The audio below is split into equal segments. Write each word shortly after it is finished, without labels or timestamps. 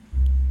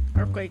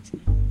earthquakes,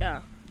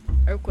 yeah.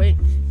 Earthquake,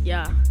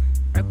 yeah.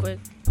 Earthquake,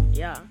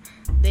 yeah.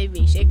 They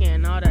be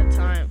shaking all the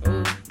time.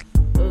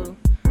 Ooh, ooh.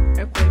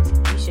 Earthquakes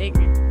be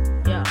shaking,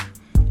 yeah,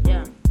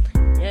 yeah.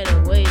 Yeah,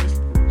 the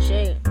waves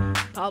shake.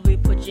 Probably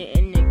put you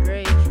in the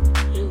grave.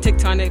 Ooh.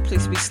 Tectonic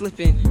plates be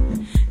slipping,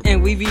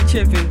 and we be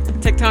tripping.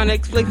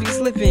 Tectonic plates be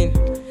slipping,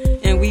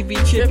 and we be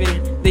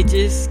tripping. They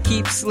just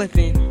keep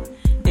slipping,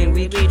 and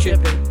we keep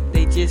tripping.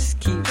 They just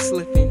keep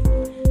slipping,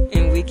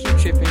 and we keep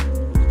tripping.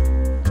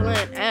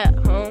 Chillin' at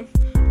home,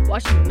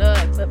 watching the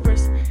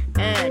Clippers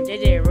and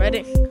JJ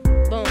Redick.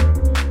 Boom,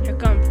 here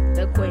comes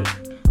the quake.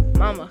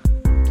 Mama,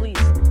 please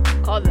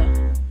call the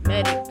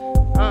medic.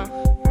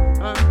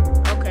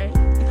 Okay.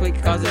 The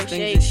quake causes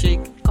things to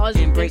shake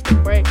Causes and things break. to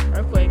break.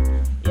 Earthquake,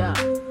 yeah.